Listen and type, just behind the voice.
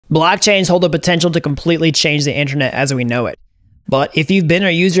Blockchains hold the potential to completely change the internet as we know it. But if you've been a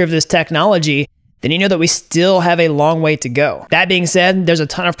user of this technology, then you know that we still have a long way to go. That being said, there's a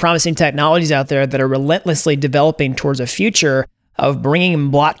ton of promising technologies out there that are relentlessly developing towards a future of bringing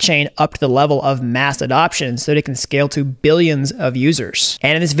blockchain up to the level of mass adoption so that it can scale to billions of users.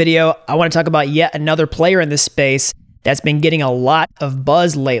 And in this video, I want to talk about yet another player in this space that's been getting a lot of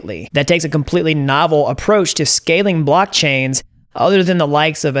buzz lately, that takes a completely novel approach to scaling blockchains other than the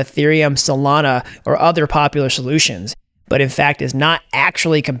likes of Ethereum, Solana, or other popular solutions, but in fact is not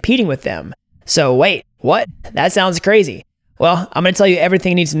actually competing with them. So wait, what? That sounds crazy. Well, I'm going to tell you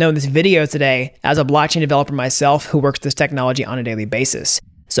everything you need to know in this video today as a blockchain developer myself who works with this technology on a daily basis.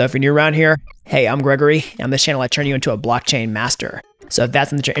 So if you're new around here, hey, I'm Gregory, and on this channel I turn you into a blockchain master. So if that's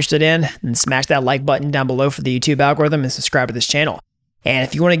something that you're interested in, then smash that like button down below for the YouTube algorithm and subscribe to this channel. And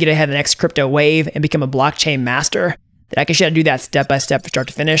if you want to get ahead of the next crypto wave and become a blockchain master, then I can show you how to do that step by step from start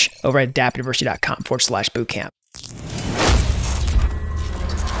to finish over at dappuniversity.com/bootcamp.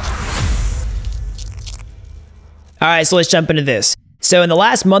 All right, so let's jump into this. So in the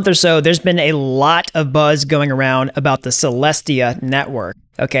last month or so, there's been a lot of buzz going around about the Celestia network,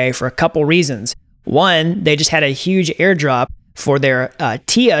 okay, for a couple reasons. One, they just had a huge airdrop for their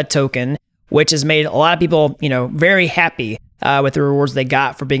TIA token, which has made a lot of people, very happy with the rewards they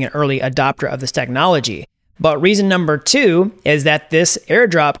got for being an early adopter of this technology. But reason number two is that this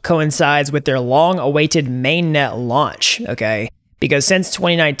airdrop coincides with their long-awaited mainnet launch, okay? Because since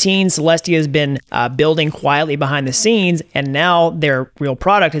 2019, Celestia has been building quietly behind the scenes, and now their real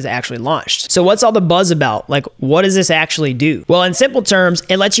product has actually launched. So what's all the buzz about? Like, what does this actually do? Well, in simple terms,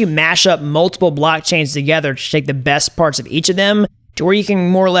 it lets you mash up multiple blockchains together to take the best parts of each of them to where you can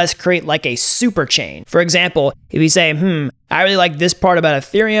more or less create like a super chain. For example, if you say, I really like this part about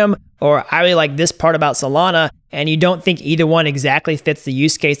Ethereum, or I really like this part about Solana, and you don't think either one exactly fits the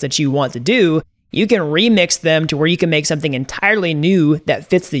use case that you want to do, you can remix them to where you can make something entirely new that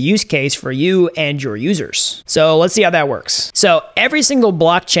fits the use case for you and your users. So let's see how that works. So every single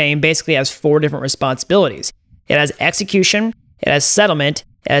blockchain basically has 4 different responsibilities. It has execution, it has settlement,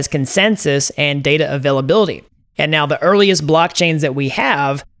 it has consensus, and data availability. And now the earliest blockchains that we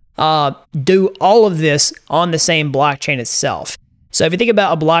have do all of this on the same blockchain itself. So if you think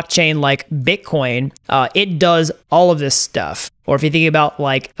about a blockchain like Bitcoin, it does all of this stuff. Or if you think about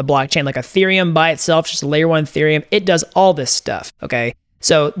like a blockchain like Ethereum by itself, just a layer 1 Ethereum, it does all this stuff, okay?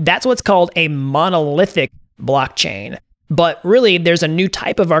 So that's what's called a monolithic blockchain. But really, there's a new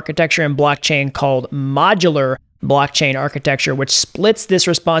type of architecture in blockchain called modular blockchain architecture, which splits this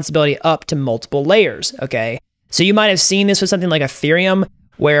responsibility up to multiple layers, okay? So you might have seen this with something like Ethereum,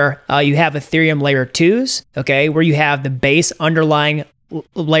 where you have Ethereum layer 2s, okay, where you have the base underlying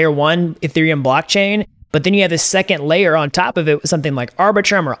layer 1 Ethereum blockchain, but then you have the second layer on top of it with something like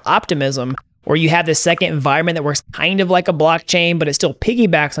Arbitrum or Optimism, where you have this second environment that works kind of like a blockchain, but it still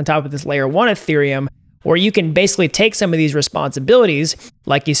piggybacks on top of this layer 1 Ethereum, where you can basically take some of these responsibilities,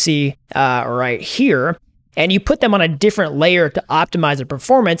 like you see right here, and you put them on a different layer to optimize the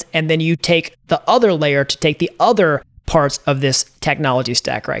performance, and then you take the other layer to take the other parts of this technology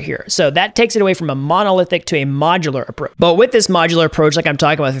stack right here. So that takes it away from a monolithic to a modular approach. But with this modular approach, like I'm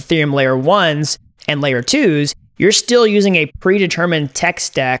talking about Ethereum layer 1s and layer 2s, you're still using a predetermined tech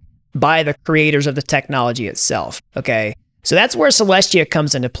stack by the creators of the technology itself, okay? So that's where Celestia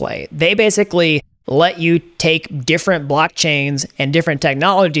comes into play. They basically let you take different blockchains and different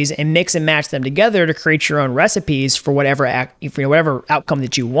technologies and mix and match them together to create your own recipes for whatever outcome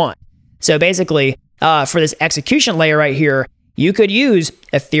that you want. So basically, for this execution layer right here, you could use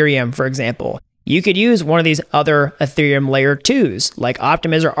Ethereum, for example. You could use one of these other Ethereum layer 2s, like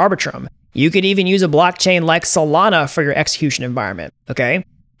Optimism or Arbitrum. You could even use a blockchain like Solana for your execution environment, okay?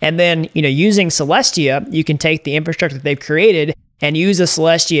 And then, using Celestia, you can take the infrastructure that they've created and use the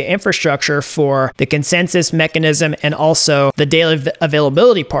Celestia infrastructure for the consensus mechanism and also the data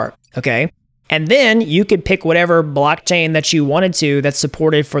availability part, okay? And then you could pick whatever blockchain that you wanted to that's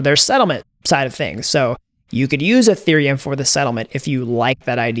supported for their settlement side of things. So you could use Ethereum for the settlement if you like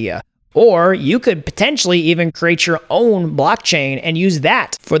that idea. Or you could potentially even create your own blockchain and use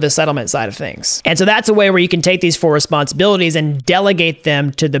that for the settlement side of things. And so that's a way where you can take these 4 responsibilities and delegate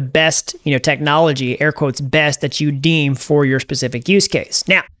them to the best, technology, air quotes, best that you deem for your specific use case.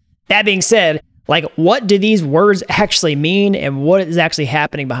 Now, that being said, like, what do these words actually mean and what is actually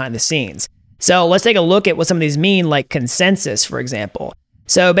happening behind the scenes? So let's take a look at what some of these mean, like consensus, for example.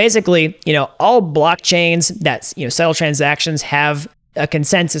 So basically, all blockchains that, settle transactions have a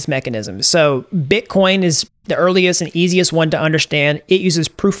consensus mechanism. So Bitcoin is the earliest and easiest one to understand. It uses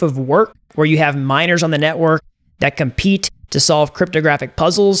proof of work, where you have miners on the network that compete to solve cryptographic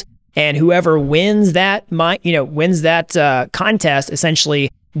puzzles. And whoever wins that, contest essentially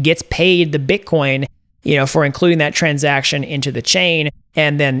gets paid the Bitcoin, for including that transaction into the chain.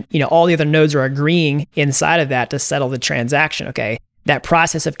 And then, all the other nodes are agreeing inside of that to settle the transaction. Okay. That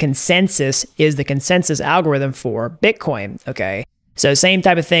process of consensus is the consensus algorithm for Bitcoin. Okay. So same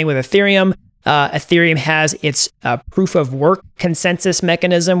type of thing with Ethereum. Ethereum has its proof of work consensus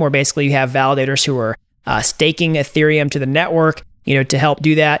mechanism, where basically you have validators who are staking Ethereum to the network, to help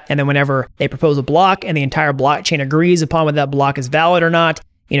do that. And then whenever they propose a block and the entire blockchain agrees upon whether that block is valid or not,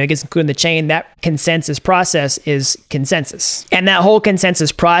 it gets included in the chain. That consensus process is consensus. And that whole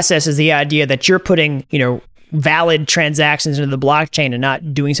consensus process is the idea that you're putting, valid transactions into the blockchain and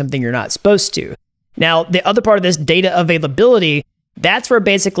not doing something you're not supposed to. Now, the other part of this, data availability, that's where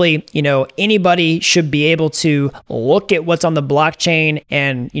basically, anybody should be able to look at what's on the blockchain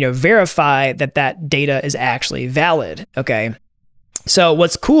and, verify that that data is actually valid. Okay. So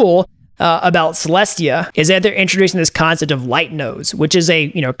what's cool about Celestia is that they're introducing this concept of light nodes, which is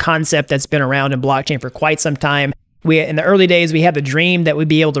a, concept that's been around in blockchain for quite some time. In the early days, we had the dream that we'd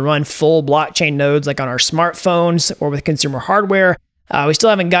be able to run full blockchain nodes like on our smartphones or with consumer hardware. We still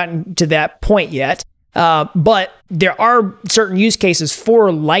haven't gotten to that point yet. But there are certain use cases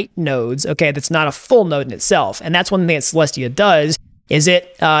for light nodes, okay, that's not a full node in itself. And that's one thing that Celestia does, is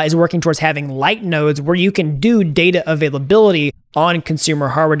it is working towards having light nodes where you can do data availability on consumer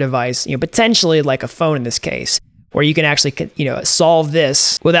hardware device, potentially like a phone in this case, where you can actually, solve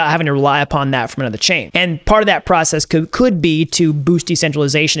this without having to rely upon that from another chain. And part of that process could be to boost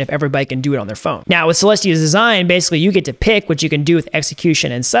decentralization if everybody can do it on their phone. Now, with Celestia's design, basically you get to pick what you can do with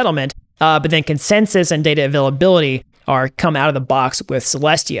execution and settlement, but then consensus and data availability come out of the box with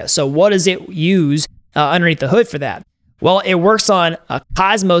Celestia. So what does it use underneath the hood for that? Well, it works on a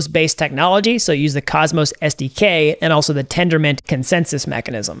Cosmos-based technology, so use the Cosmos SDK and also the Tendermint consensus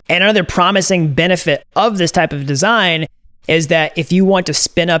mechanism. And another promising benefit of this type of design is that if you want to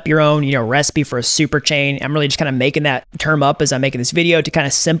spin up your own, recipe for a super chain, I'm really just kind of making that term up as I'm making this video to kind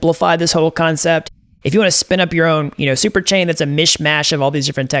of simplify this whole concept. If you want to spin up your own, super chain that's a mishmash of all these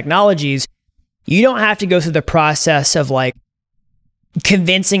different technologies, you don't have to go through the process of like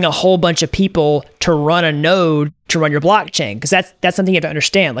convincing a whole bunch of people to run a node to run your blockchain, because that's something you have to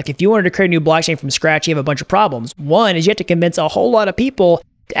understand. Like if you wanted to create a new blockchain from scratch, you have a bunch of problems. One is you have to convince a whole lot of people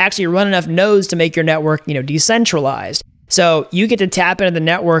to actually run enough nodes to make your network, decentralized. So you get to tap into the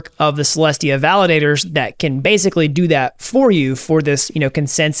network of the Celestia validators that can basically do that for you for this,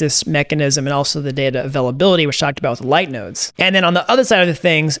 consensus mechanism and also the data availability, which I talked about with the light nodes. And then on the other side of the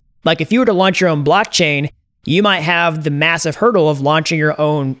things, like if you were to launch your own blockchain, you might have the massive hurdle of launching your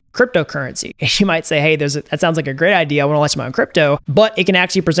own cryptocurrency. And you might say, hey, that sounds like a great idea. I want to launch my own crypto, but it can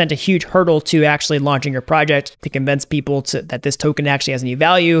actually present a huge hurdle to actually launching your project, to convince people that this token actually has any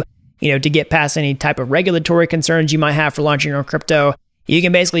value, to get past any type of regulatory concerns you might have for launching your own crypto. You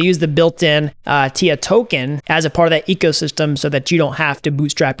can basically use the built-in TIA token as a part of that ecosystem so that you don't have to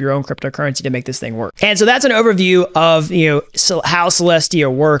bootstrap your own cryptocurrency to make this thing work. And so that's an overview of how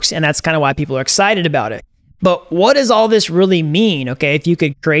Celestia works, and that's kind of why people are excited about it. But what does all this really mean? Okay, if you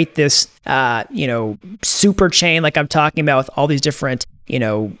could create this, super chain like I'm talking about with all these different,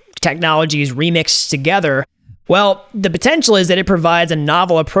 technologies remixed together, well, the potential is that it provides a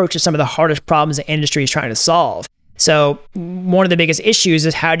novel approach to some of the hardest problems the industry is trying to solve. So one of the biggest issues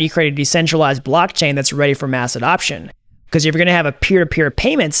is how do you create a decentralized blockchain that's ready for mass adoption? Because if you're going to have a peer-to-peer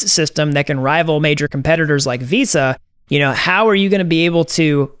payments system that can rival major competitors like Visa, how are you going to be able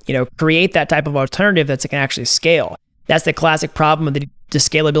to, create that type of alternative that can actually scale? That's the classic problem of the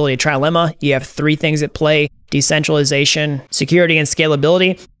scalability trilemma. You have three things at play: decentralization, security, and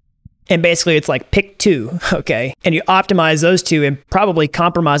scalability. And basically it's like pick two, okay? And you optimize those two and probably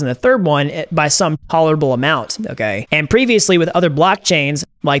compromise on the third one by some tolerable amount, okay? And previously with other blockchains,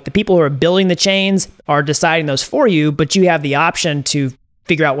 like the people who are building the chains are deciding those for you, but you have the option to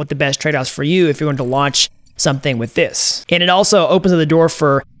figure out what the best trade-offs for you if you're going to launch something with this. And it also opens the door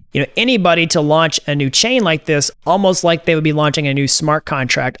for anybody to launch a new chain like this, almost like they would be launching a new smart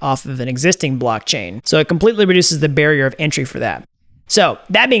contract off of an existing blockchain. So it completely reduces the barrier of entry for that. So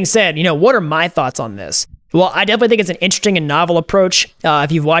that being said, what are my thoughts on this? Well, I definitely think it's an interesting and novel approach.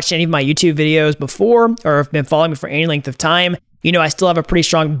 If you've watched any of my YouTube videos before or have been following me for any length of time, I still have a pretty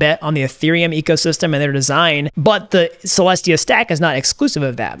strong bet on the Ethereum ecosystem and their design, but the Celestia stack is not exclusive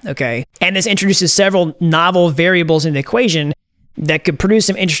of that, okay? And this introduces several novel variables in the equation that could produce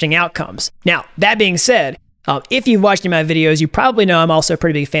some interesting outcomes. Now, that being said, if you've watched any of my videos, you probably know I'm also a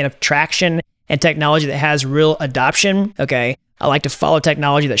pretty big fan of traction and technology that has real adoption, okay? I like to follow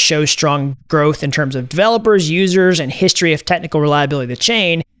technology that shows strong growth in terms of developers, users, and history of technical reliability of the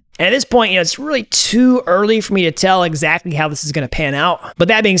chain. And at this point, it's really too early for me to tell exactly how this is going to pan out. But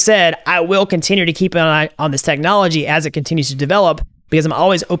that being said, I will continue to keep an eye on this technology as it continues to develop, because I'm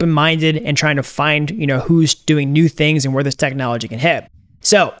always open-minded and trying to find, who's doing new things and where this technology can head.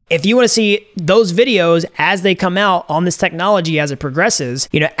 So if you want to see those videos as they come out on this technology as it progresses,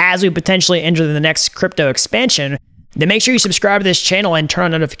 as we potentially enter the next crypto expansion, then make sure you subscribe to this channel and turn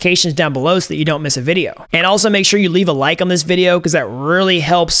on notifications down below so that you don't miss a video. And also make sure you leave a like on this video, because that really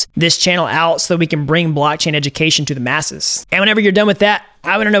helps this channel out so that we can bring blockchain education to the masses. And whenever you're done with that,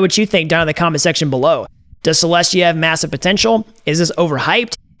 I want to know what you think down in the comment section below. Does Celestia have massive potential? Is this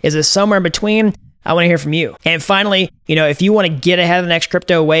overhyped? Is this somewhere in between? I want to hear from you. And finally, if you want to get ahead of the next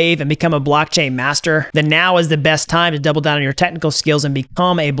crypto wave and become a blockchain master, then now is the best time to double down on your technical skills and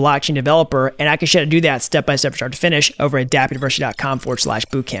become a blockchain developer. And I can show you how to do that step-by-step from start to finish over at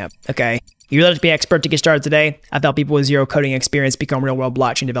dappuniversity.com/bootcamp. Okay. You're ready to be an expert to get started today. I've helped people with zero coding experience become real-world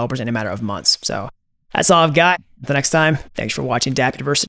blockchain developers in a matter of months. So that's all I've got. Until next time, thanks for watching Dapp University.